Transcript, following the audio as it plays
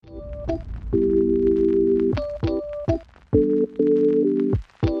Hey,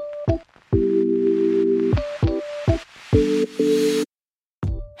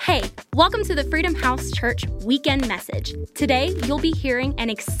 welcome to the Freedom House Church Weekend Message. Today, you'll be hearing an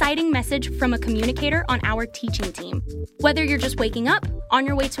exciting message from a communicator on our teaching team. Whether you're just waking up, on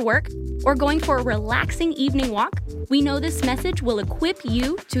your way to work, or going for a relaxing evening walk, we know this message will equip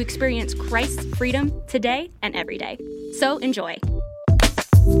you to experience Christ's freedom today and every day. So enjoy.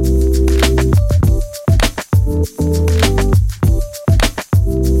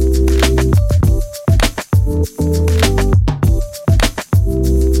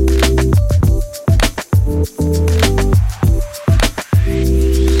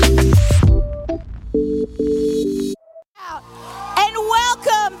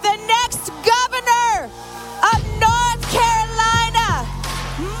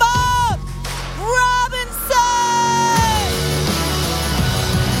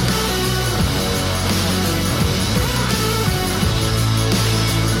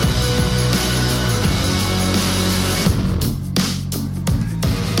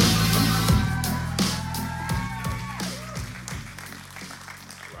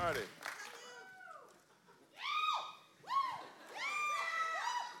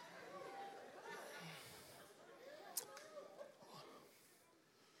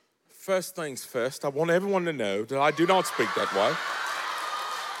 First things first, I want everyone to know that I do not speak that way.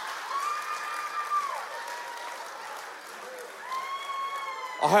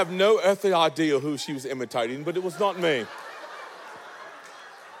 I have no earthly idea who she was imitating, but it was not me.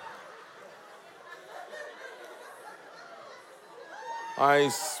 I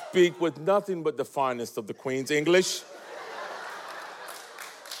speak with nothing but the finest of the Queen's English,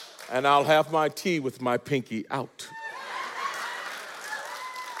 and I'll have my tea with my pinky out.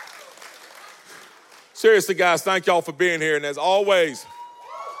 Seriously, guys, thank y'all for being here. And as always,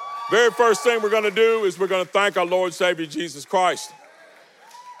 very first thing we're going to do is we're going to thank our Lord and Savior, Jesus Christ.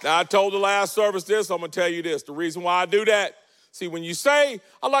 Now, I told the last service this, I'm going to tell you this. The reason why I do that, see, when you say,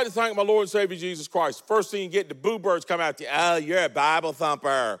 I'd like to thank my Lord and Savior, Jesus Christ, first thing you get, the boo birds come out to you. Oh, you're a Bible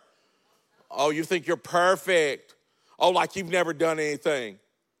thumper. Oh, you think you're perfect. Oh, like you've never done anything.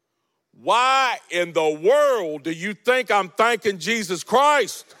 Why in the world do you think I'm thanking Jesus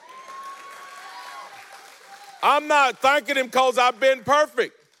Christ? I'm not thanking him because I've been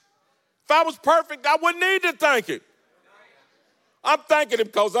perfect. If I was perfect, I wouldn't need to thank him. I'm thanking him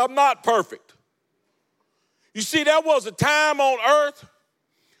because I'm not perfect. You see, there was a time on earth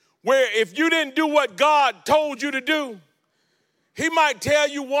where if you didn't do what God told you to do, he might tell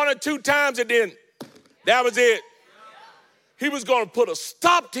you one or two times and then that was it. He was going to put a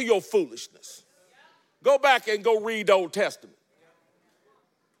stop to your foolishness. Go back and go read the Old Testament.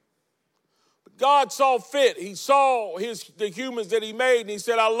 God saw fit. He saw the humans that he made, and he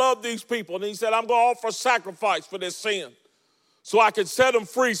said, I love these people. And he said, I'm going to offer a sacrifice for their sin so I can set them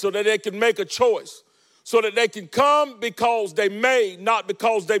free so that they can make a choice, so that they can come because they may, not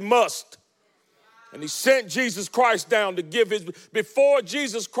because they must. And he sent Jesus Christ down to give before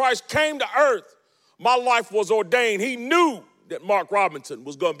Jesus Christ came to earth, my life was ordained. He knew that Mark Robinson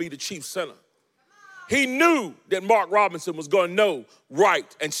was going to be the chief sinner. He knew that Mark Robinson was going to know right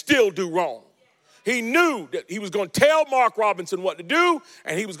and still do wrong. He knew that he was going to tell Mark Robinson what to do,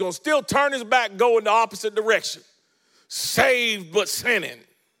 and he was going to still turn his back, go in the opposite direction. Saved but sinning.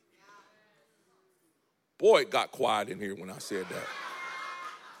 Boy, it got quiet in here when I said that.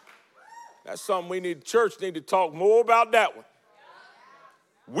 That's something the church need to talk more about that one.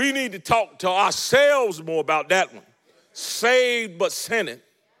 We need to talk to ourselves more about that one. Saved but sinning.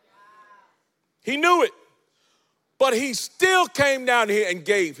 He knew it. But he still came down here and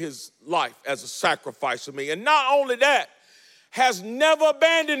gave his life as a sacrifice for me. And not only that, has never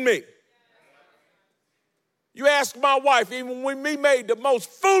abandoned me. You ask my wife, even when we made the most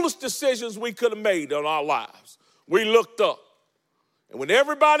foolish decisions we could have made in our lives, we looked up. And when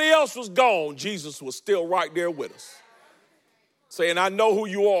everybody else was gone, Jesus was still right there with us, saying, I know who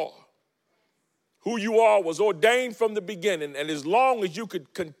you are. Who you are was ordained from the beginning. And as long as you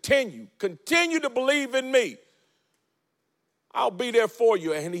could continue to believe in me, I'll be there for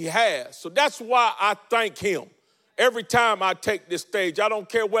you, and he has. So that's why I thank him every time I take this stage. I don't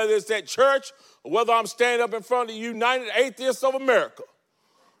care whether it's at church or whether I'm standing up in front of the United Atheists of America.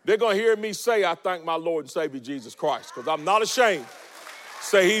 They're going to hear me say, I thank my Lord and Savior, Jesus Christ, because I'm not ashamed to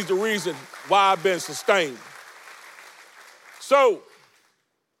say he's the reason why I've been sustained. So,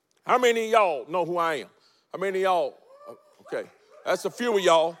 how many of y'all know who I am? How many of y'all? Okay, that's a few of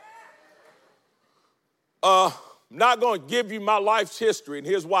y'all. I'm not going to give you my life's history, and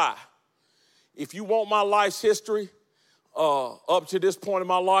here's why. If you want my life's history up to this point in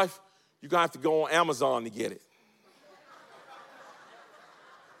my life, you're going to have to go on Amazon to get it.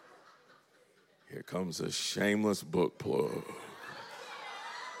 Here comes a shameless book plug.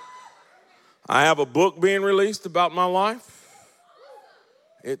 I have a book being released about my life.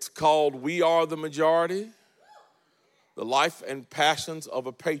 It's called We Are the Majority, The Life and Passions of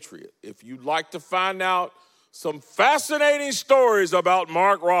a Patriot. If you'd like to find out some fascinating stories about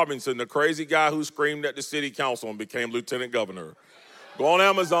Mark Robinson, the crazy guy who screamed at the city council and became lieutenant governor, go on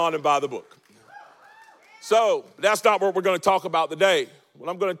Amazon and buy the book. So that's not what we're going to talk about today. What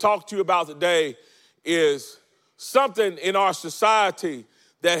I'm going to talk to you about today is something in our society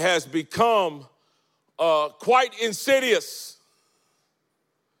that has become quite insidious.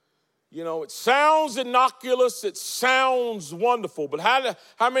 You know, it sounds innocuous, it sounds wonderful, but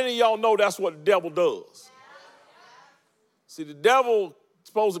how many of y'all know that's what the devil does? See, the devil is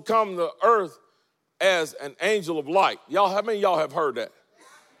supposed to come to earth as an angel of light. Y'all, how many of y'all have heard that?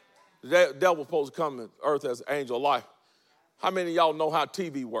 The devil's supposed to come to earth as an angel of light. How many of y'all know how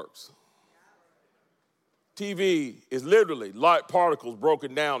TV works? TV is literally light particles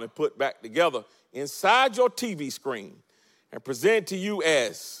broken down and put back together inside your TV screen and presented to you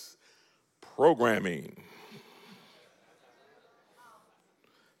as programming.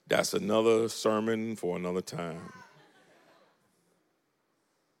 That's another sermon for another time.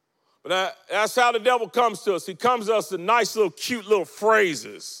 But that's how the devil comes to us. He comes to us in nice little cute little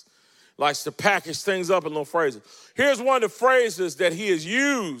phrases. Likes to package things up in little phrases. Here's one of the phrases that he has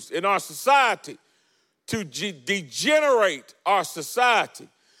used in our society to degenerate our society,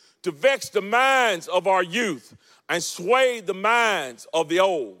 to vex the minds of our youth and sway the minds of the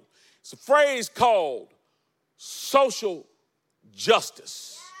old. It's a phrase called social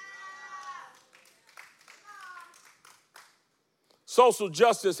justice. Social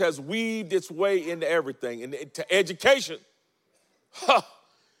justice has weaved its way into everything, into education.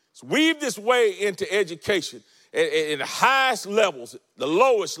 It's weaved its way into education in the highest levels, the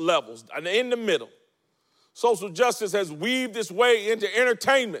lowest levels, and in the middle. Social justice has weaved its way into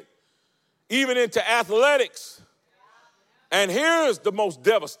entertainment, even into athletics. And here's the most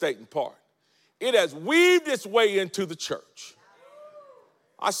devastating part. It has weaved its way into the church.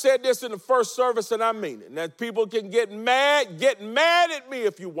 I said this in the first service, and I mean it. And that people can get mad at me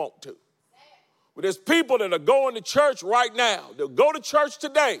if you want to. But there's people that are going to church right now. They'll go to church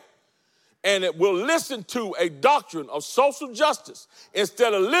today, and it will listen to a doctrine of social justice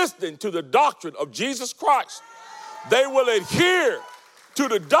instead of listening to the doctrine of Jesus Christ. They will adhere to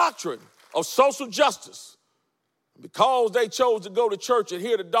the doctrine of social justice. Because they chose to go to church and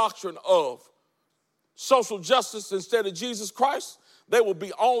hear the doctrine of social justice instead of Jesus Christ, they will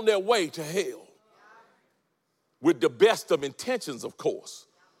be on their way to hell with the best of intentions, of course,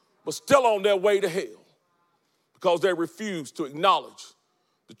 but still on their way to hell because they refuse to acknowledge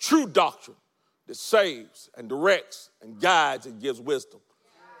the true doctrine that saves and directs and guides and gives wisdom,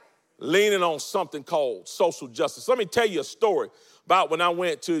 leaning on something called social justice. Let me tell you a story about when I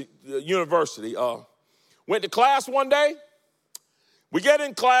went to the university. Went to class one day. We get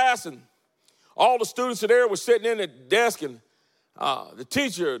in class, and all the students there were sitting in the desk, and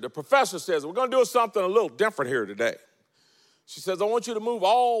the professor says, we're going to do something a little different here today. She says, I want you to move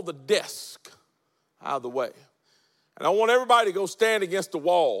all the desks out of the way. And I want everybody to go stand against the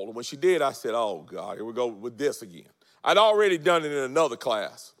wall. And when she did, I said, oh, God, here we go with this again. I'd already done it in another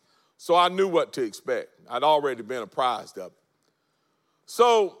class, so I knew what to expect. I'd already been apprised of it.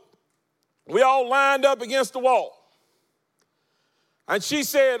 So we all lined up against the wall. And she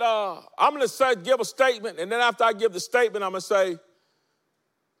said, I'm going to give a statement, and then after I give the statement, I'm going to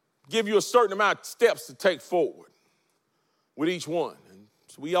give you a certain amount of steps to take forward with each one. And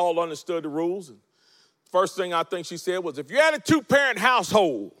so we all understood the rules. And first thing I think she said was, if you're at a two-parent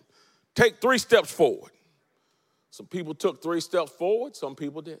household, take 3 steps forward. Some people took 3 steps forward, some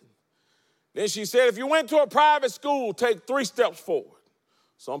people didn't. Then she said, if you went to a private school, take 3 steps forward.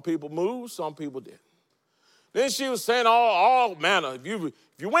 Some people moved, some people didn't. Then she was saying all manner. If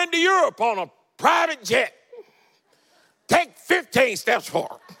you went to Europe on a private jet, take 15 steps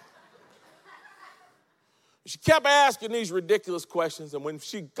forward. She kept asking these ridiculous questions, and when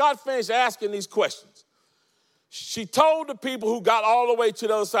she got finished asking these questions, she told the people who got all the way to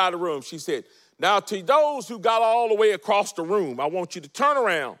the other side of the room, she said, now to those who got all the way across the room, I want you to turn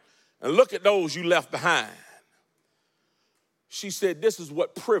around and look at those you left behind. She said, this is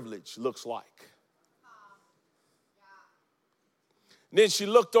what privilege looks like. Then she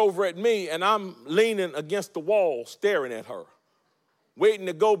looked over at me, and I'm leaning against the wall, staring at her, waiting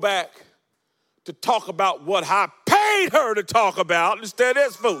to go back to talk about what I paid her to talk about instead of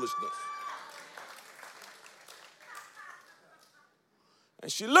this foolishness.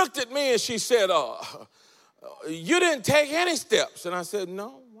 And she looked at me and she said, you didn't take any steps. And I said,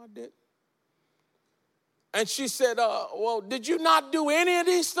 no, I didn't. And she said, well, did you not do any of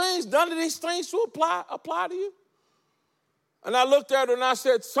these things? None of these things to apply to you? And I looked at her and I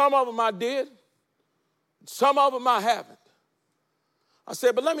said, some of them I did. Some of them I haven't. I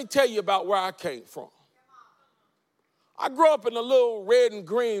said, but let me tell you about where I came from. I grew up in a little red and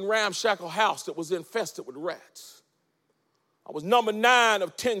green ramshackle house that was infested with rats. I was number 9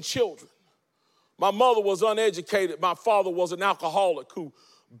 of 10 children. My mother was uneducated. My father was an alcoholic who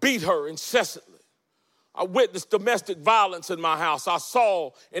beat her incessantly. I witnessed domestic violence in my house. I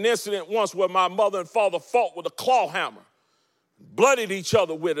saw an incident once where my mother and father fought with a claw hammer, bloodied each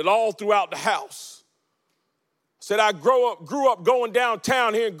other with it all throughout the house. Said I grew up going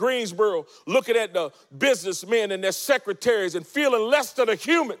downtown here in Greensboro, looking at the businessmen and their secretaries and feeling less than a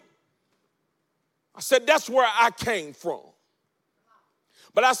human. I said, that's where I came from.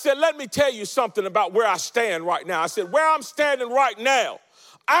 But I said, let me tell you something about where I stand right now. I said, where I'm standing right now,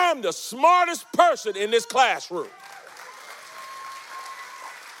 I am the smartest person in this classroom.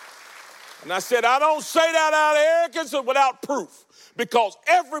 And I said, I don't say that out of arrogance or without proof. Because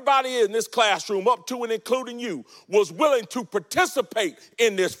everybody in this classroom, up to and including you, was willing to participate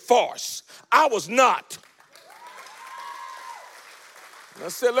in this farce. I was not. And I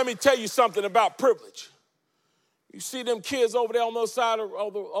said, let me tell you something about privilege. You see them kids over there on the other side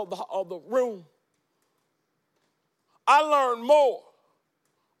of the room? I learned more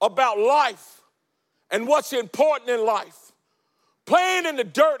about life and what's important in life playing in the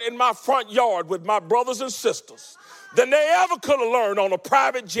dirt in my front yard with my brothers and sisters than they ever could have learned on a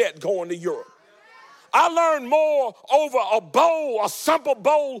private jet going to Europe. I learned more over a simple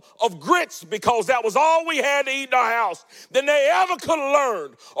bowl of grits, because that was all we had to eat in our house, than they ever could have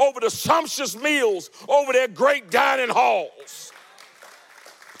learned over the sumptuous meals over their great dining halls.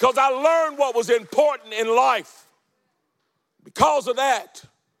 Because I learned what was important in life. Because of that,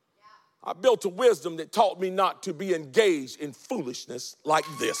 I built a wisdom that taught me not to be engaged in foolishness like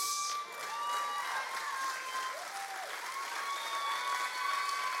this.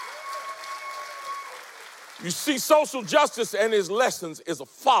 You see, social justice and its lessons is a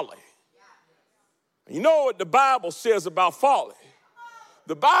folly. You know what the Bible says about folly?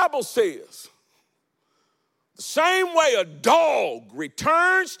 The Bible says, the same way a dog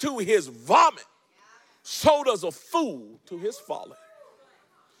returns to his vomit, so does a fool to his folly.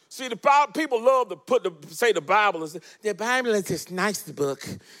 See, people love to say the Bible is, the Bible is this nice book.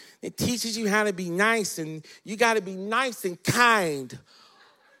 It teaches you how to be nice, and you got to be nice and kind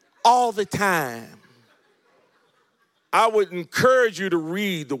all the time. I would encourage you to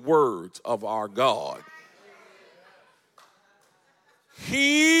read the words of our God.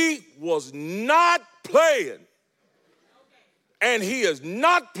 He was not playing, and he is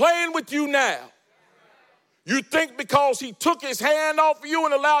not playing with you now. You think because he took his hand off of you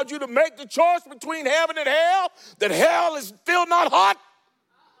and allowed you to make the choice between heaven and hell, that hell is still not hot?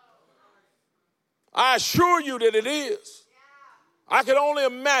 I assure you that it is. I can only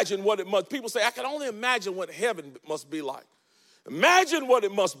imagine what it must. People say, I can only imagine what heaven must be like. Imagine what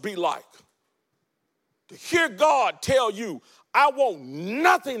it must be like to hear God tell you, I want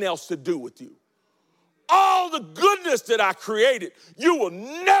nothing else to do with you. All the goodness that I created, you will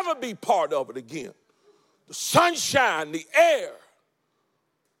never be part of it again. The sunshine, the air,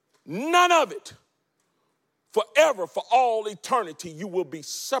 none of it. Forever, for all eternity, you will be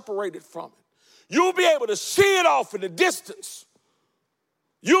separated from it. You'll be able to see it off in the distance.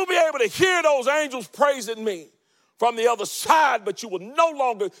 You'll be able to hear those angels praising me from the other side, but you will no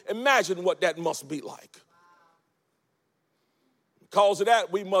longer imagine what that must be like. Because of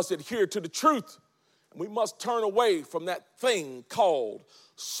that, we must adhere to the truth. And we must turn away from that thing called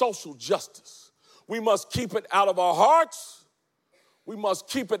social justice. We must keep it out of our hearts. We must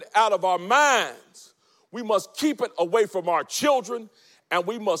keep it out of our minds. We must keep it away from our children. And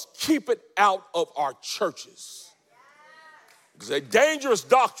we must keep it out of our churches. It's a dangerous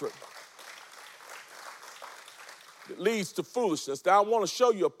doctrine that leads to foolishness. Now, I want to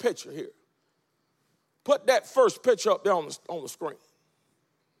show you a picture here. Put that first picture up there on the screen.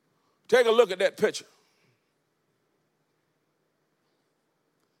 Take a look at that picture.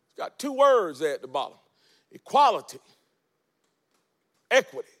 It's got 2 words there at the bottom: equality,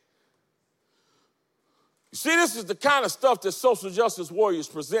 equity. You see, this is the kind of stuff that social justice warriors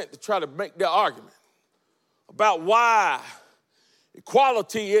present to try to make their argument about why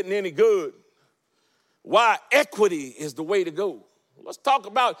equality isn't any good, why equity is the way to go. Let's talk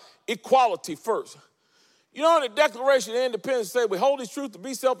about equality first. You know, in the Declaration of Independence say, we hold this truth to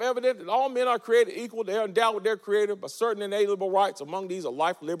be self-evident that all men are created equal. They are endowed with their creator by certain inalienable rights. Among these are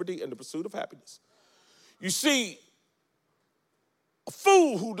life, liberty, and the pursuit of happiness. You see, a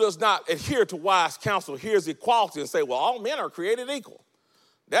fool who does not adhere to wise counsel hears equality and say, well, all men are created equal.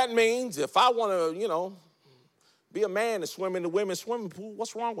 That means if I want to, be a man and swim in the women's swimming pool,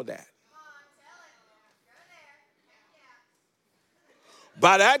 what's wrong with that?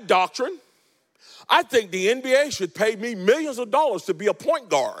 By that doctrine, I think the NBA should pay me millions of dollars to be a point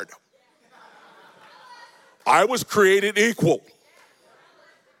guard. I was created equal.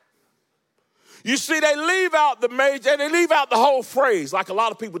 You see, they leave out the major, and they leave out the whole phrase, like a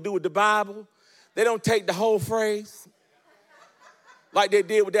lot of people do with the Bible. They don't take the whole phrase, like they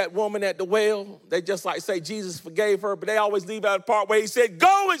did with that woman at the well. They just like say Jesus forgave her, but they always leave out the part where he said,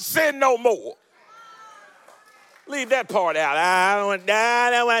 go and sin no more. Leave that part out. I don't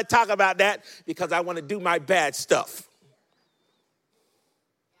want to talk about that because I want to do my bad stuff.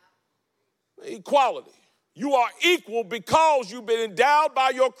 Equality. You are equal because you've been endowed by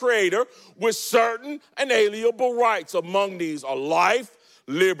your Creator with certain inalienable rights. Among these are life,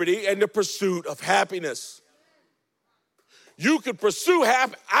 liberty, and the pursuit of happiness. You can pursue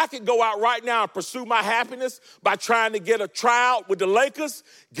happiness. I can go out right now and pursue my happiness by trying to get a tryout with the Lakers.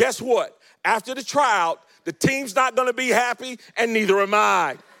 Guess what? After the tryout, the team's not going to be happy, and neither am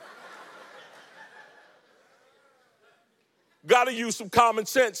I. Got to use some common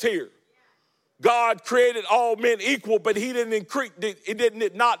sense here. God created all men equal, but he didn't create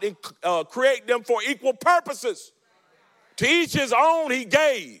them for equal purposes. To each his own he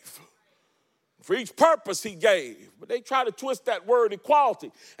gave. For each purpose he gave. But they try to twist that word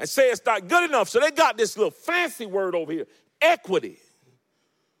equality and say it's not good enough. So they got this little fancy word over here, equity.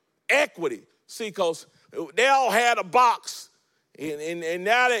 Equity. See, because they all had a box, and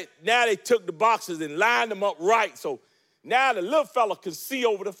now they took the boxes and lined them up right. So now the little fella can see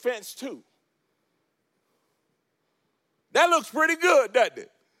over the fence too. That looks pretty good, doesn't it?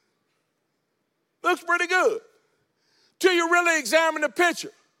 Looks pretty good. Till you really examine the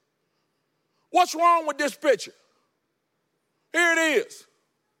picture. What's wrong with this picture? Here it is.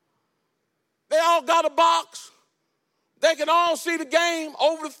 They all got a box. They can all see the game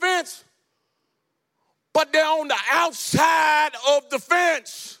over the fence. But they're on the outside of the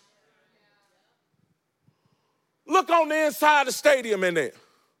fence. Look on the inside of the stadium in there.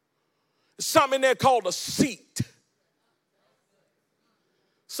 There's something in there called a seat.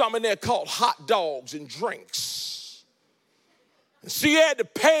 Something in there called hot dogs and drinks. And so you had to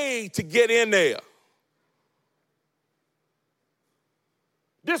pay to get in there.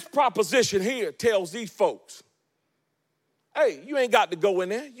 This proposition here tells these folks, hey, you ain't got to go in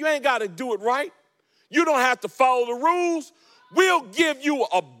there. You ain't got to do it right. You don't have to follow the rules. We'll give you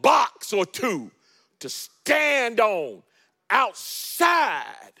a box or two to stand on outside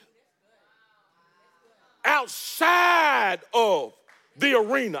of the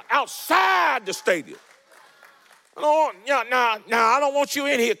arena, outside the stadium. I don't want you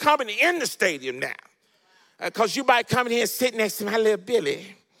in here coming in the stadium now. Because you might come in here and sit next to my little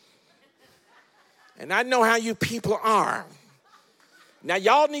Billy. And I know how you people are. Now,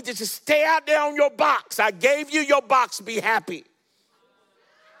 y'all need to just stay out there on your box. I gave you your box. Be happy.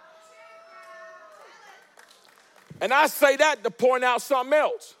 And I say that to point out something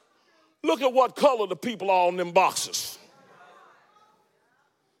else. Look at what color the people are on them boxes.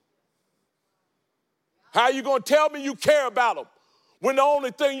 How are you going to tell me you care about them when the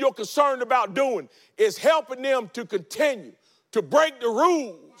only thing you're concerned about doing is helping them to continue to break the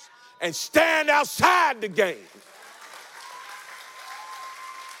rules and stand outside the game?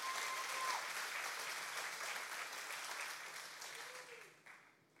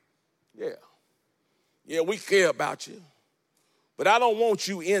 Yeah, we care about you, but I don't want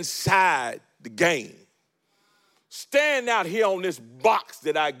you inside the game. Stand out here on this box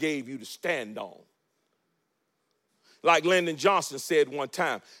that I gave you to stand on. Like Lyndon Johnson said one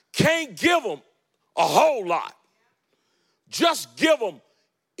time, can't give them a whole lot. Just give them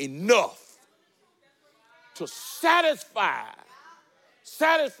enough to satisfy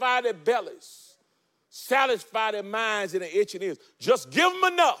their bellies, satisfy their minds and their itching ears. Just give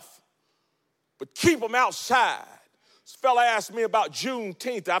them enough. But keep them outside. This fella asked me about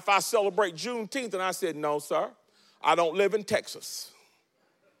Juneteenth, if I celebrate Juneteenth, and I said, no, sir, I don't live in Texas.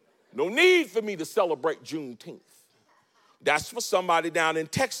 No need for me to celebrate Juneteenth. That's for somebody down in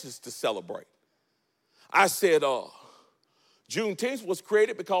Texas to celebrate. I said, Juneteenth was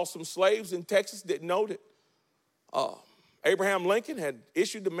created because some slaves in Texas didn't know that Abraham Lincoln had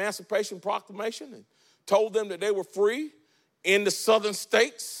issued the Emancipation Proclamation and told them that they were free in the southern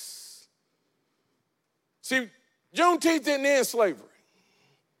states. See, Juneteenth didn't end slavery.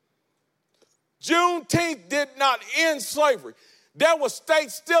 Juneteenth did not end slavery. There were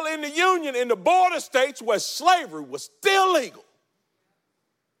states still in the Union, in the border states, where slavery was still legal.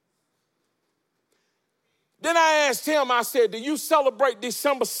 Then I asked him, I said, do you celebrate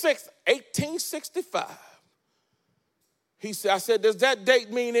December 6th, 1865? He said, I said, does that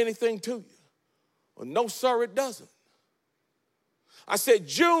date mean anything to you? Well, no, sir, it doesn't. I said,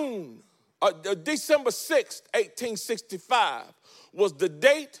 December 6th, 1865 was the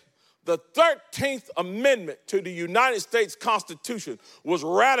date the 13th Amendment to the United States Constitution was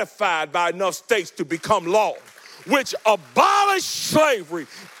ratified by enough states to become law, which abolished slavery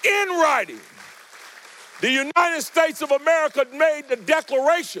in writing. The United States of America made the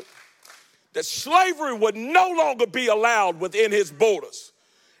declaration that slavery would no longer be allowed within his borders.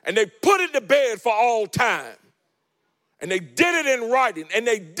 And they put it to bed for all time. And they did it in writing. And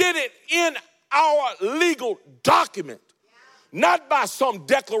they did it in our legal document. Not by some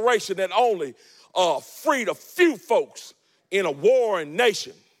declaration that only freed a few folks in a warring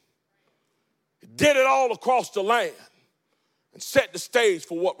nation. It did it all across the land and set the stage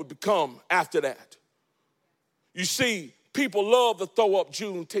for what would become after that. You see, people love to throw up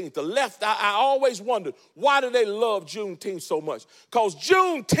Juneteenth. The left, I always wondered, why do they love Juneteenth so much? Because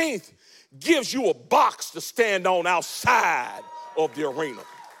Juneteenth gives you a box to stand on outside of the arena.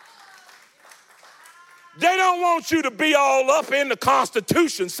 They don't want you to be all up in the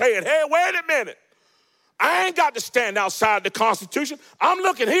Constitution saying, hey, wait a minute. I ain't got to stand outside the Constitution. I'm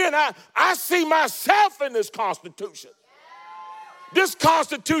looking here and I see myself in this Constitution. This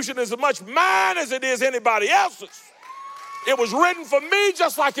Constitution is as much mine as it is anybody else's. It was written for me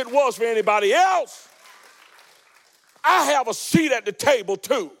just like it was for anybody else. I have a seat at the table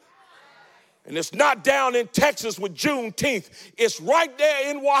too. And it's not down in Texas with Juneteenth. It's right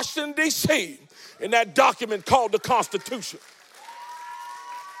there in Washington, D.C., in that document called the Constitution.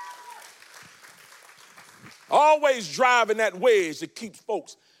 Always driving that wedge that keeps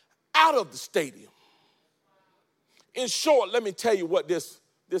folks out of the stadium. In short, let me tell you what this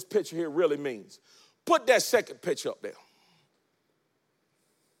picture here really means. Put that second picture up there.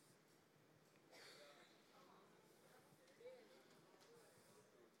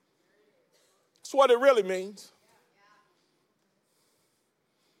 That's what it really means.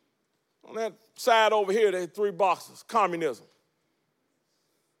 On that side over here, there are 3 boxes. Communism.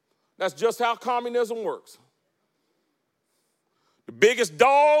 That's just how communism works. The biggest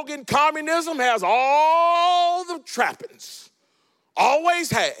dog in communism has all the trappings.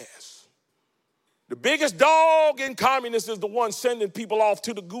 Always has. The biggest dog in communism is the one sending people off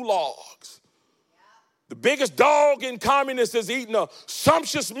to the gulags. The biggest dog in communism is eating a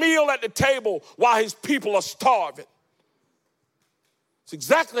sumptuous meal at the table while his people are starving. It's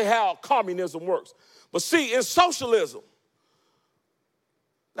exactly how communism works. But see, in socialism,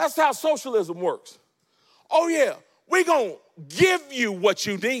 that's how socialism works. Oh yeah, we're going to give you what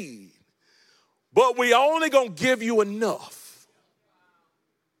you need, but we only going to give you enough.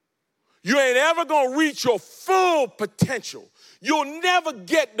 You ain't ever going to reach your full potential. You'll never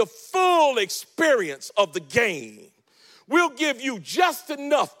get the full experience of the game. We'll give you just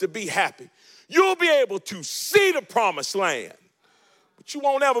enough to be happy. You'll be able to see the promised land, but you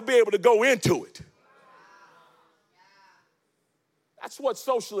won't ever be able to go into it. That's what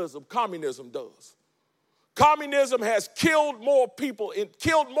socialism, communism does. Communism has killed more people in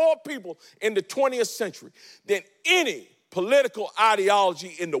the 20th century than any political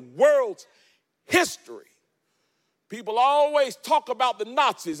ideology in the world's history. People always talk about the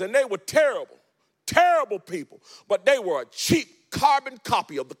Nazis, and they were terrible, terrible people, but they were a cheap carbon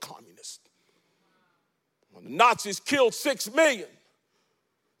copy of the communists. When the Nazis killed 6 million,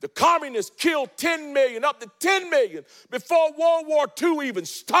 the communists killed 10 million, up to 10 million before World War II even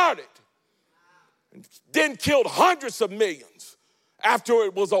started. And then killed hundreds of millions after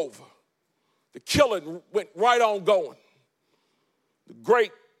it was over. The killing went right on going. The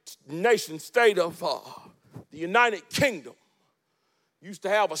great nation state of the United Kingdom used to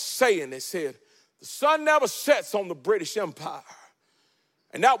have a saying that said, the sun never sets on the British Empire.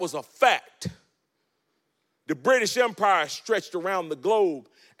 And that was a fact. The British Empire stretched around the globe,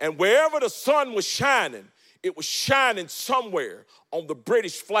 and wherever the sun was shining, it was shining somewhere on the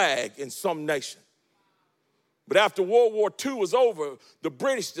British flag in some nation. But after World War II was over, the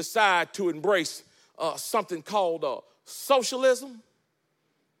British decided to embrace something called socialism.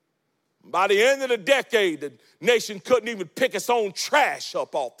 By the end of the decade, the nation couldn't even pick its own trash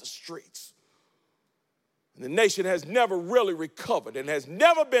up off the streets. And the nation has never really recovered and has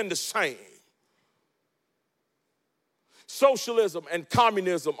never been the same. Socialism and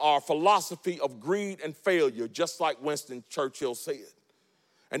communism are a philosophy of greed and failure, just like Winston Churchill said.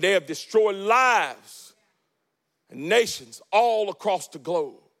 And they have destroyed lives and nations all across the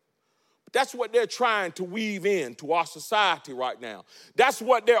globe. But that's what they're trying to weave into our society right now. That's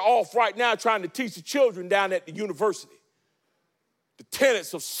what they're off right now trying to teach the children down at the university. The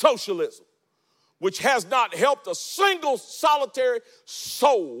tenets of socialism, which has not helped a single solitary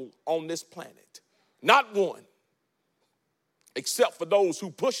soul on this planet. Not one. Except for those who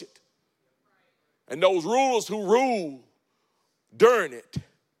push it. And those rulers who rule during it.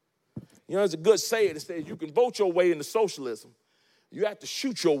 You know, there's a good saying that says you can vote your way into socialism. You have to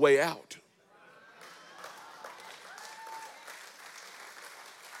shoot your way out.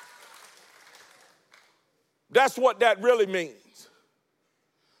 That's what that really means.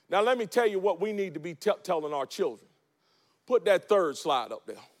 Now, let me tell you what we need to be telling our children. Put that third slide up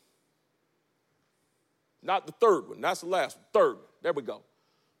there. Not the third one. That's the last one. Third one. There we go.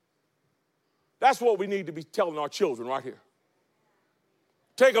 That's what we need to be telling our children right here.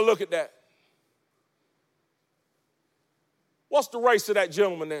 Take a look at that. What's the race of that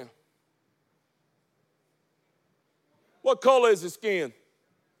gentleman there? What color is his skin?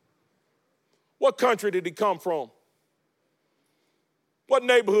 What country did he come from? What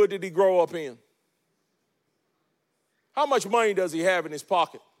neighborhood did he grow up in? How much money does he have in his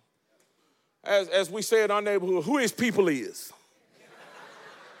pocket? As we say in our neighborhood, who his people is.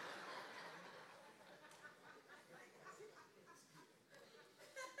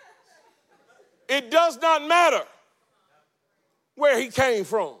 It does not matter where he came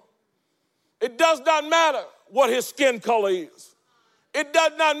from. It does not matter what his skin color is. It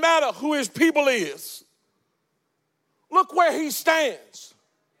does not matter who his people is. Look where he stands.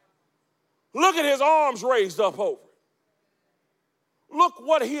 Look at his arms raised up over it. Look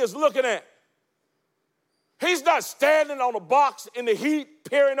what he is looking at. He's not standing on a box in the heat,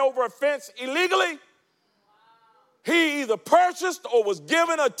 peering over a fence illegally. He either purchased or was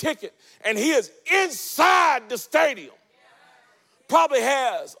given a ticket, and he is inside the stadium. Probably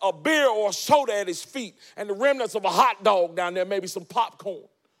has a beer or a soda at his feet and the remnants of a hot dog down there, maybe some popcorn.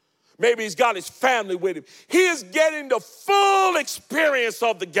 Maybe he's got his family with him. He is getting the full experience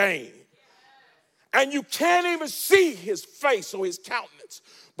of the game. And you can't even see his face or his countenance,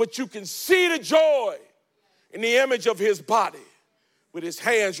 but you can see the joy in the image of his body with his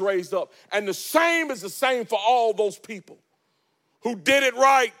hands raised up. And the same is the same for all those people who did it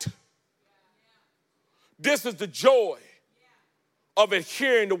right. This is the joy of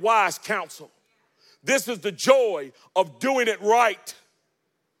adhering to wise counsel. This is the joy of doing it right.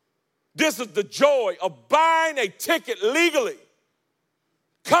 This is the joy of buying a ticket legally,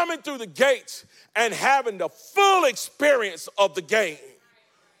 coming through the gates and having the full experience of the game.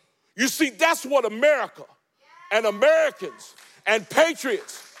 You see, that's what America and Americans and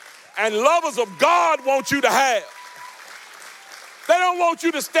patriots and lovers of God want you to have. They don't want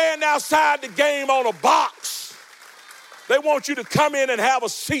you to stand outside the game on a box. They want you to come in and have a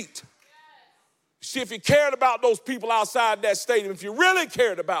seat. See, if you cared about those people outside that stadium, if you really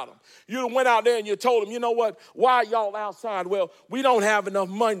cared about them, you went out there and you told them, you know what, why are y'all outside? Well, we don't have enough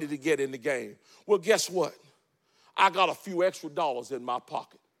money to get in the game. Well, guess what? I got a few extra dollars in my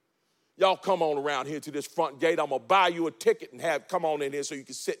pocket. Y'all come on around here to this front gate. I'm going to buy you a ticket and come on in here so you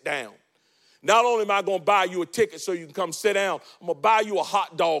can sit down. Not only am I going to buy you a ticket so you can come sit down, I'm going to buy you a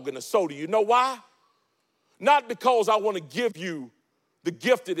hot dog and a soda. You know why? Not because I want to give you the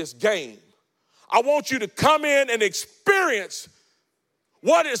gift of this game. I want you to come in and experience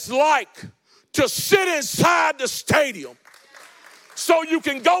what it's like to sit inside the stadium so you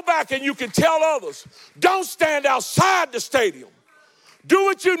can go back and you can tell others, don't stand outside the stadium. Do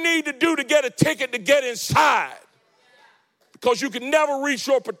what you need to do to get a ticket to get inside, because you can never reach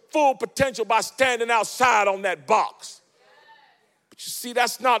your full potential by standing outside on that box. But you see,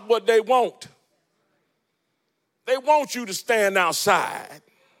 that's not what they want. They want you to stand outside.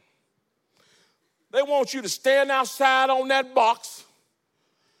 They want you to stand outside on that box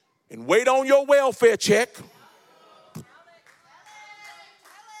and wait on your welfare check.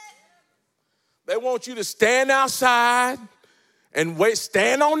 They want you to stand outside and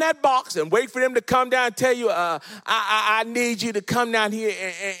stand on that box and wait for them to come down and tell you, I need you to come down here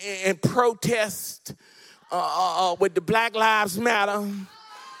and protest with the Black Lives Matter.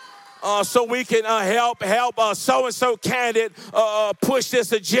 So we can help so-and-so candidate push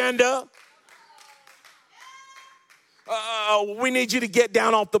this agenda. We need you to get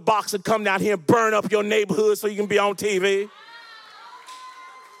down off the box and come down here and burn up your neighborhood so you can be on TV.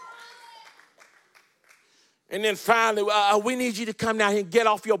 And then finally, we need you to come down here and get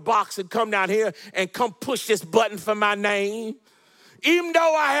off your box and come down here and come push this button for my name. Even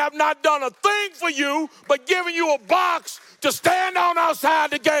though I have not done a thing for you, but given you a box to stand on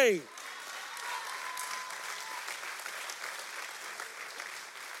outside the game.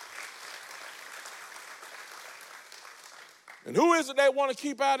 And who is it they want to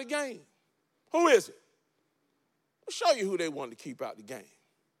keep out of the game? Who is it? I'll show you who they want to keep out of the game.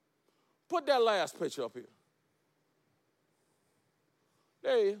 Put that last picture up here.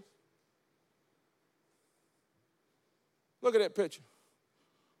 There he is. Look at that picture.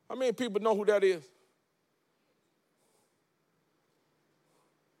 How many people know who that is?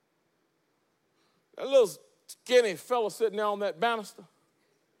 That little skinny fella sitting there on that banister.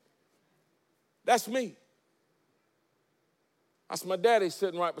 That's me. That's my daddy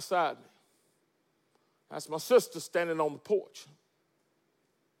sitting right beside me. That's my sister standing on the porch.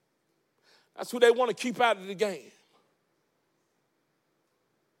 That's who they want to keep out of the game.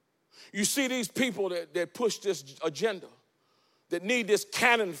 You see these people that push this agenda, that need this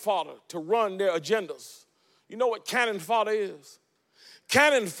cannon fodder to run their agendas. You know what cannon fodder is?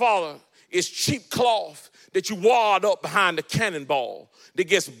 Cannon fodder is cheap cloth that you wad up behind the cannonball that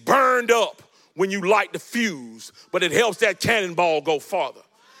gets burned up when you light the fuse, but it helps that cannonball go farther.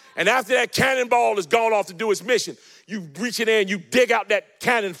 And after that cannonball has gone off to do its mission, you reach in there and you dig out that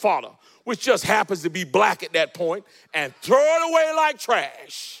cannon fodder, which just happens to be black at that point, and throw it away like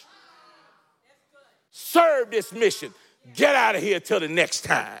trash. Serve this mission. Get out of here till the next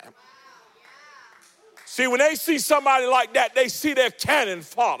time. See, when they see somebody like that, they see their cannon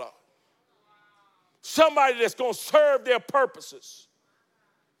fodder. Somebody that's going to serve their purposes.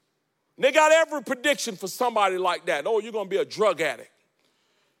 And they got every prediction for somebody like that. Oh, you're going to be a drug addict.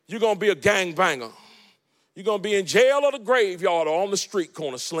 You're going to be a gangbanger. You're going to be in jail or the graveyard or on the street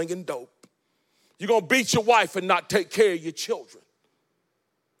corner slinging dope. You're going to beat your wife and not take care of your children.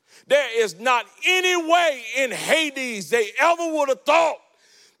 There is not any way in Hades they ever would have thought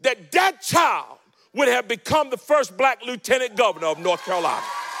that that child would have become the first black lieutenant governor of North Carolina.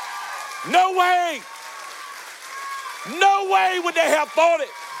 No way. No way would they have thought it.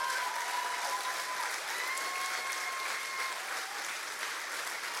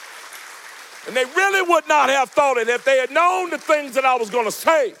 And they really would not have thought it if they had known the things that I was going to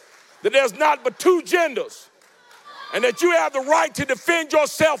say, that there's not but two genders, and that you have the right to defend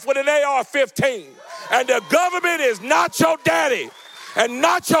yourself with an AR-15, and the government is not your daddy and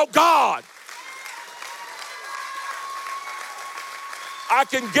not your God. I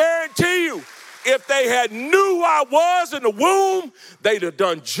can guarantee you, if they had knew who I was in the womb, they'd have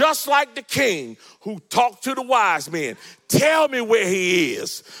done just like the king who talked to the wise men. Tell me where he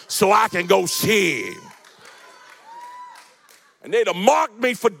is so I can go see him. And they'd have marked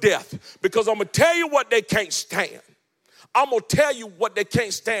me for death, because I'm going to tell you what they can't stand. I'm going to tell you what they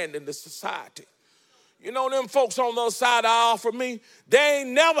can't stand in this society. You know, them folks on the other side of the aisle for me, they ain't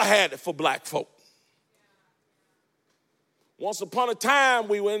never had it for black folk. Once upon a time,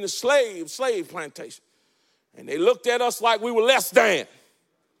 we were in the slave plantation, and they looked at us like we were less than.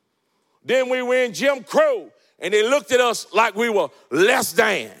 Then we were in Jim Crow, and they looked at us like we were less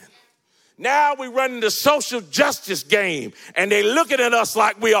than. Now we run the social justice game, and they looking at us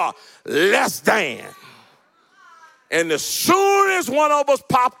like we are less than. And as soon as one of us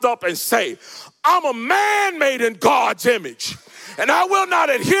popped up and say, I'm a man made in God's image, and I will not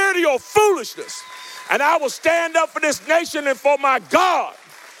adhere to your foolishness, and I will stand up for this nation and for my God,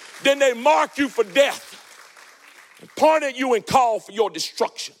 then they mark you for death and point at you and call for your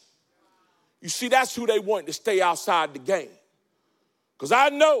destruction. You see, that's who they want to stay outside the game. Because I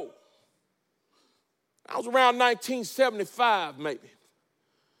know, I was around 1975 maybe.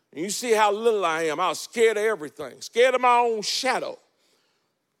 And you see how little I am. I was scared of everything, scared of my own shadow.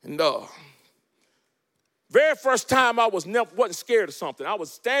 And very first time I wasn't scared of something. I was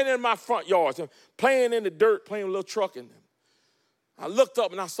standing in my front yard, playing in the dirt, playing a little truck in them. I looked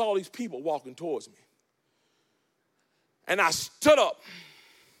up and I saw these people walking towards me. And I stood up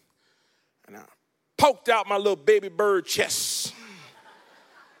and I poked out my little baby bird chest.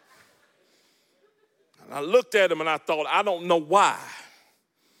 And I looked at them and I thought, I don't know why,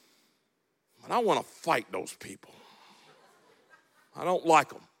 but I want to fight those people. I don't like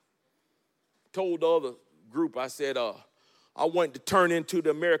them. Told the other group, I said, I want to turn into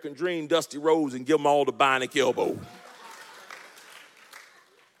the American Dream, Dusty Rhodes, and give them all the bionic elbow.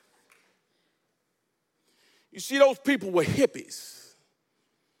 You see, those people were hippies,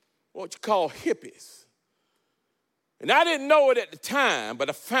 what you call hippies. And I didn't know it at the time, but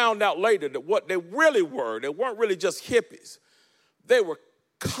I found out later that what they really were, they weren't really just hippies. They were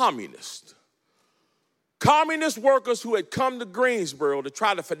communists. Communist workers who had come to Greensboro to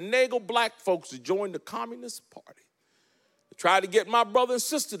try to finagle black folks to join the Communist Party. They tried to get my brother and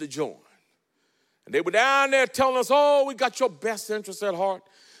sister to join. And they were down there telling us, oh, we got your best interests at heart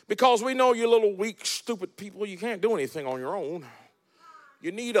because we know you little weak, stupid people. You can't do anything on your own.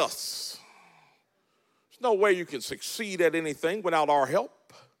 You need us. There's no way you can succeed at anything without our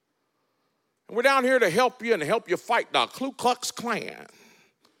help. And we're down here to help you and help you fight the Ku Klux Klan.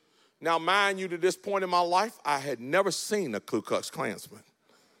 Now, mind you, to this point in my life, I had never seen a Ku Klux Klansman.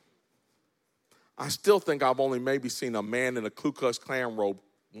 I still think I've only maybe seen a man in a Ku Klux Klan robe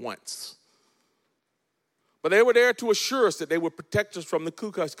once. But they were there to assure us that they would protect us from the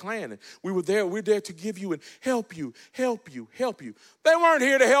Ku Klux Klan. And we were there to give you and help you. They weren't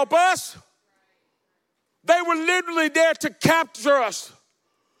here to help us. They were literally there to capture us,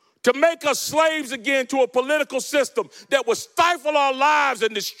 to make us slaves again to a political system that would stifle our lives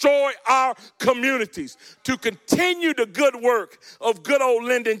and destroy our communities, to continue the good work of good old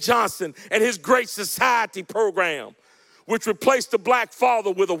Lyndon Johnson and his Great Society program, which replaced the black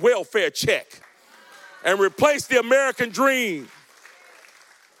father with a welfare check and replaced the American dream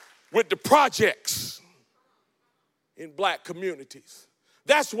with the projects in black communities.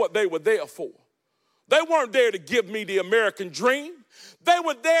 That's what they were there for. They weren't there to give me the American dream. They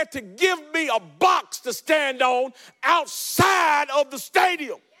were there to give me a box to stand on outside of the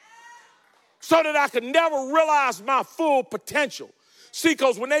stadium so that I could never realize my full potential. See,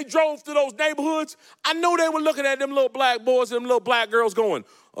 because when they drove through those neighborhoods, I know they were looking at them little black boys and them little black girls going,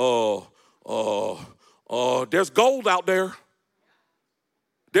 there's gold out there.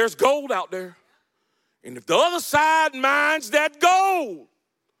 There's gold out there. And if the other side mines that gold,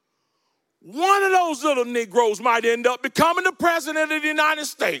 one of those little Negroes might end up becoming the president of the United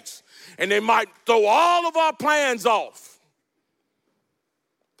States, and they might throw all of our plans off.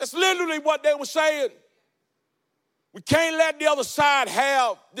 That's literally what they were saying. We can't let the other side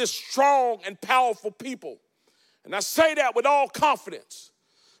have this strong and powerful people. And I say that with all confidence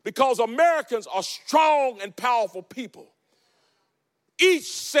because Americans are strong and powerful people. Each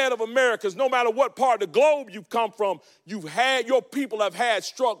set of Americans, no matter what part of the globe you've come from, your people have had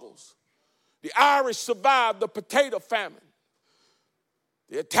struggles. The Irish survived the potato famine.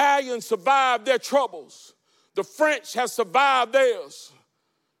 The Italians survived their troubles. The French have survived theirs.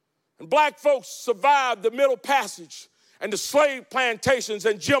 And black folks survived the Middle Passage and the slave plantations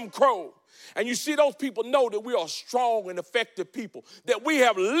and Jim Crow. And you see, those people know that we are strong and effective people, that we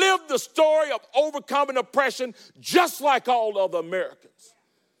have lived the story of overcoming oppression just like all other Americans.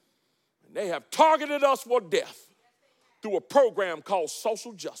 And they have targeted us for death through a program called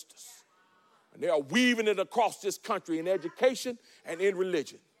social justice. And they are weaving it across this country in education and in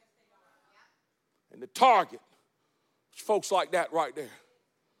religion. And the target is folks like that right there.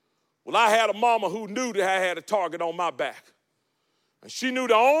 Well, I had a mama who knew that I had a target on my back. And she knew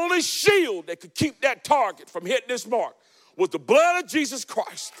the only shield that could keep that target from hitting this mark was the blood of Jesus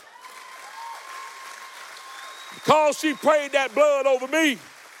Christ. Because she prayed that blood over me,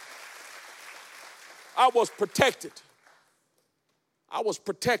 I was protected. I was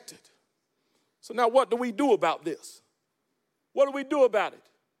protected. So now what do we do about this? What do we do about it?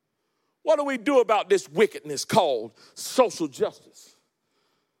 What do we do about this wickedness called social justice?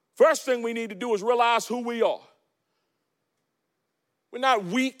 First thing we need to do is realize who we are. We're not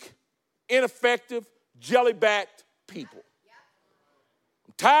weak, ineffective, jelly-backed people.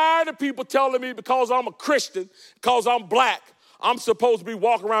 I'm tired of people telling me because I'm a Christian, because I'm black, I'm supposed to be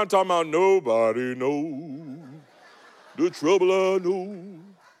walking around talking about nobody knows the trouble I know.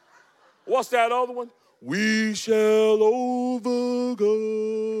 What's that other one? We shall overcome.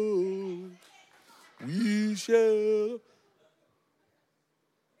 We shall.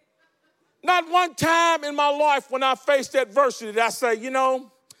 Not one time in my life when I faced adversity did I say,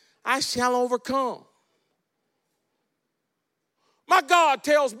 I shall overcome. My God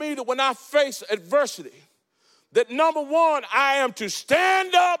tells me that when I face adversity, that number one, I am to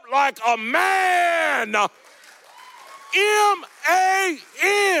stand up like a man.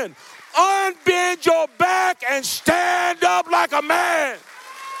 M-A-N. Unbend your back and stand up like a man.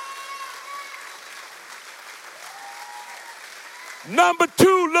 Number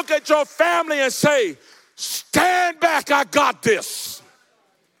two, look at your family and say, stand back, I got this.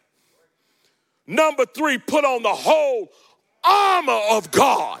 Number three, put on the whole armor of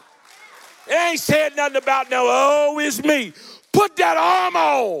God. It ain't said nothing about now, oh, it's me. Put that armor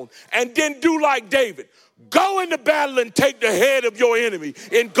on and then do like David. Go into battle and take the head of your enemy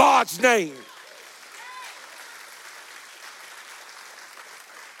in God's name.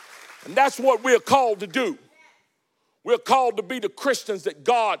 And that's what we're called to do. We're called to be the Christians that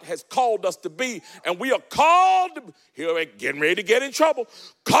God has called us to be. And we are called, here we're getting ready to get in trouble,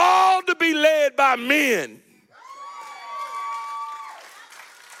 called to be led by men.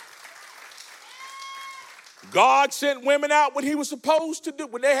 God sent women out when he was supposed to do,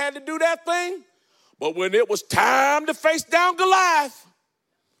 when they had to do that thing. But when it was time to face down Goliath,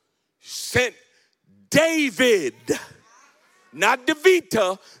 sent David, not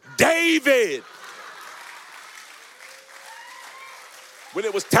Devita, David. When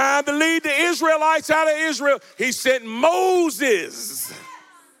it was time to lead the Israelites out of Israel, he sent Moses.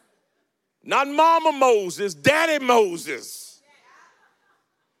 Not Mama Moses, Daddy Moses.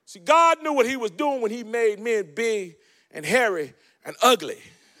 See, God knew what he was doing when he made men big and hairy and ugly.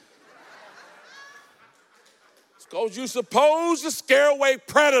 It's because you're supposed to scare away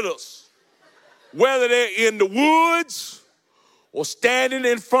predators, whether they're in the woods or standing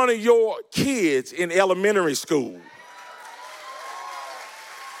in front of your kids in elementary school.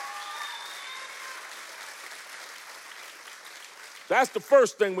 That's the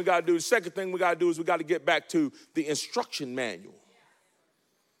first thing we got to do. The second thing we got to do is we got to get back to the instruction manual.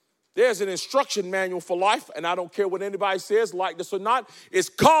 There's an instruction manual for life, and I don't care what anybody says, like this or not. It's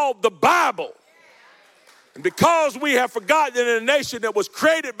called the Bible. And because we have forgotten that in a nation that was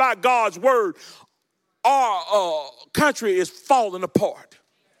created by God's word, our country is falling apart.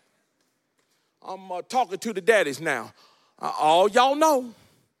 I'm talking to the daddies now. All y'all know,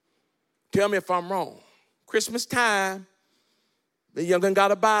 tell me if I'm wrong. Christmas time, the young'un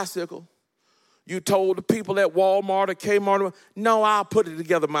got a bicycle. You told the people at Walmart or Kmart, no, I'll put it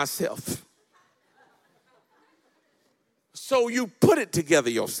together myself. So you put it together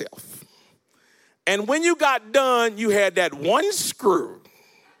yourself. And when you got done, you had that one screw.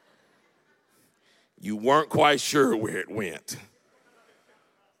 You weren't quite sure where it went.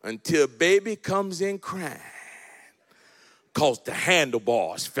 Until baby comes in crying because the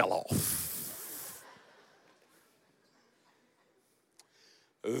handlebars fell off.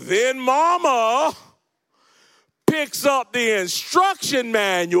 Then mama picks up the instruction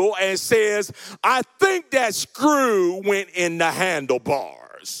manual and says, I think that screw went in the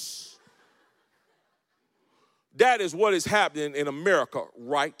handlebars. That is what is happening in America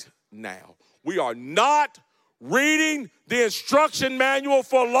right now. We are not reading the instruction manual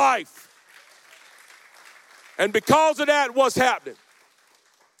for life. And because of that, what's happening?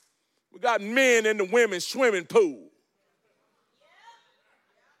 We got men in the women's swimming pool.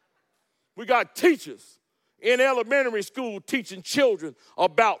 We got teachers in elementary school teaching children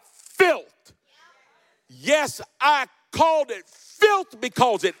about filth. Yes, I called it filth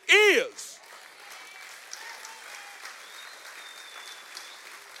because it is.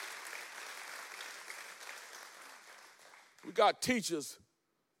 We got teachers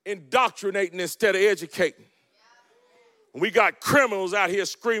indoctrinating instead of educating. We got criminals out here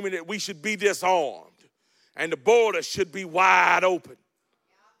screaming that we should be disarmed and the border should be wide open.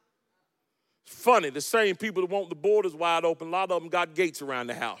 Funny, the same people that want the borders wide open, a lot of them got gates around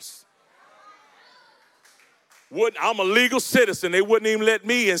the house. I'm a legal citizen. They wouldn't even let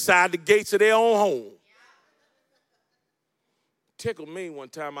me inside the gates of their own home. Tickled me one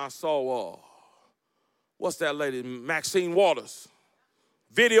time I saw, what's that lady, Maxine Waters.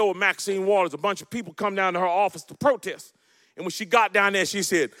 Video of Maxine Waters. A bunch of people come down to her office to protest. And when she got down there, she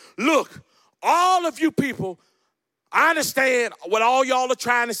said, look, all of you people, I understand what all y'all are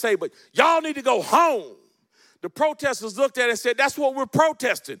trying to say, but y'all need to go home. The protesters looked at it and said, that's what we're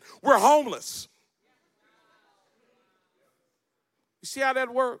protesting. We're homeless. You see how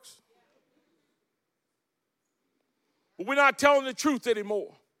that works? But we're not telling the truth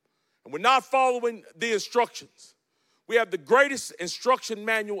anymore. And we're not following the instructions. We have the greatest instruction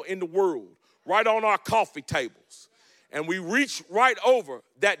manual in the world right on our coffee tables. And we reach right over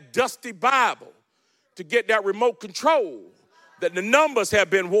that dusty Bible to get that remote control that the numbers have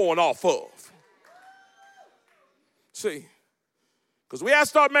been worn off of. See, because we have to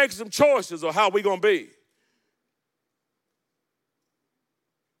start making some choices of how we're going to be.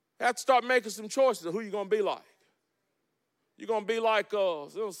 We have to start making some choices of who you're going to be like. You're going to be like a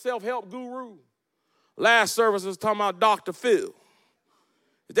self-help guru. Last service was talking about Dr. Phil.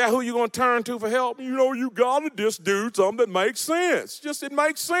 Is that who you're going to turn to for help? You know, you got to just do something that makes sense. Just it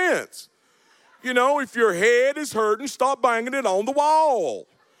makes sense. You know, if your head is hurting, stop banging it on the wall.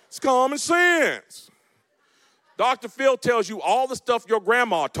 It's common sense. Dr. Phil tells you all the stuff your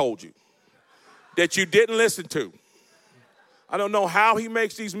grandma told you that you didn't listen to. I don't know how he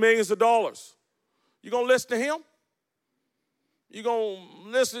makes these millions of dollars. You going to listen to him? You going to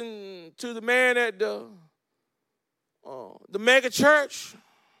listen to the man at the mega church?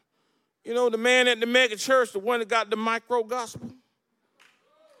 You know, the man at the mega church, the one that got the micro gospel?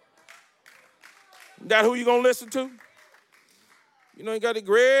 That who you going to listen to? You know, you got a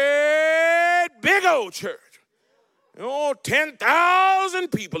great big old church. You know, 10,000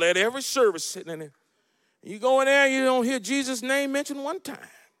 people at every service sitting in there. You go in there, you don't hear Jesus' name mentioned one time.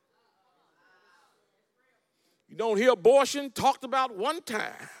 You don't hear abortion talked about one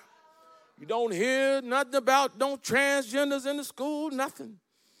time. You don't hear nothing about no transgenders in the school, nothing.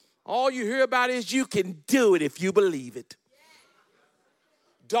 All you hear about is you can do it if you believe it.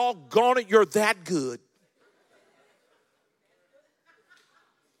 Doggone it, you're that good.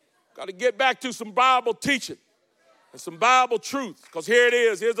 Got to get back to some Bible teaching and some Bible truth, because here it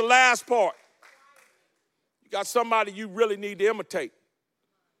is. Here's the last part. You got somebody you really need to imitate.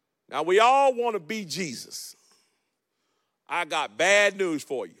 Now, we all want to be Jesus. I got bad news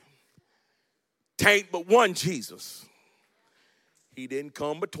for you. Tain't but one Jesus. He didn't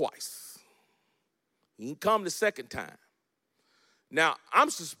come but twice. He didn't come the second time. Now, I'm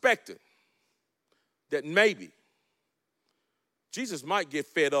suspecting that maybe Jesus might get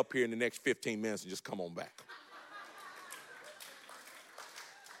fed up here in the next 15 minutes and just come on back.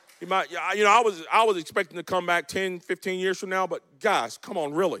 He might, you know, I was expecting to come back 10, 15 years from now, but guys, come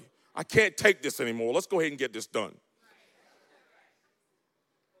on, really. I can't take this anymore. Let's go ahead and get this done.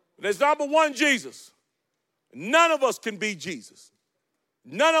 There's number one Jesus. None of us can be Jesus.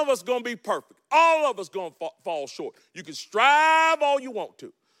 None of us going to be perfect. All of us going to fall short. You can strive all you want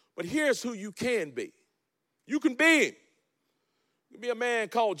to, but here's who you can be. You can be him. You can be a man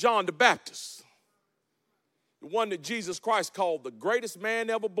called John the Baptist, the one that Jesus Christ called the greatest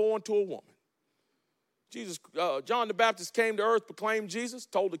man ever born to a woman. John the Baptist came to earth, proclaimed Jesus,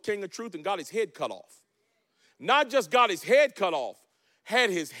 told the king of truth, and got his head cut off. Not just got his head cut off,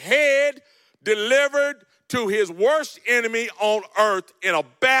 had his head delivered to his worst enemy on earth in a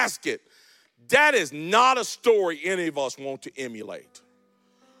basket. That is not a story any of us want to emulate.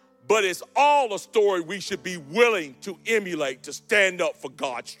 But it's all a story we should be willing to emulate, to stand up for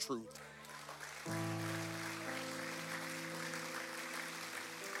God's truth.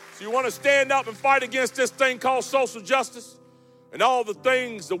 So you want to stand up and fight against this thing called social justice and all the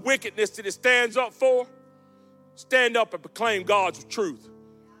things, the wickedness that it stands up for? Stand up and proclaim God's truth.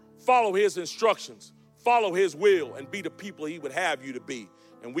 Follow his instructions. Follow his will and be the people he would have you to be.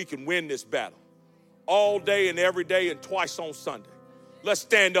 And we can win this battle all day and every day and twice on Sunday. Let's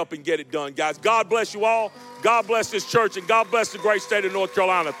stand up and get it done, guys. God bless you all. God bless this church, and God bless the great state of North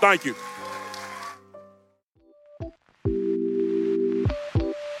Carolina. Thank you.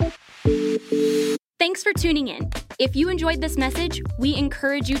 Thanks for tuning in. If you enjoyed this message, we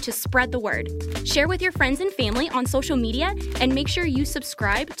encourage you to spread the word. Share with your friends and family on social media, and make sure you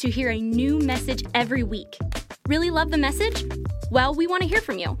subscribe to hear a new message every week. Really love the message? Well, we want to hear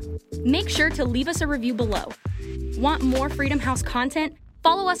from you. Make sure to leave us a review below. Want more Freedom House content?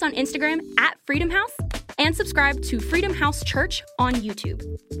 Follow us on Instagram @Freedom House and subscribe to Freedom House Church on YouTube.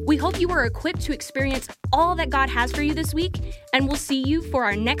 We hope you are equipped to experience all that God has for you this week, and we'll see you for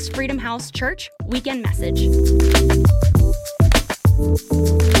our next Freedom House Church weekend message.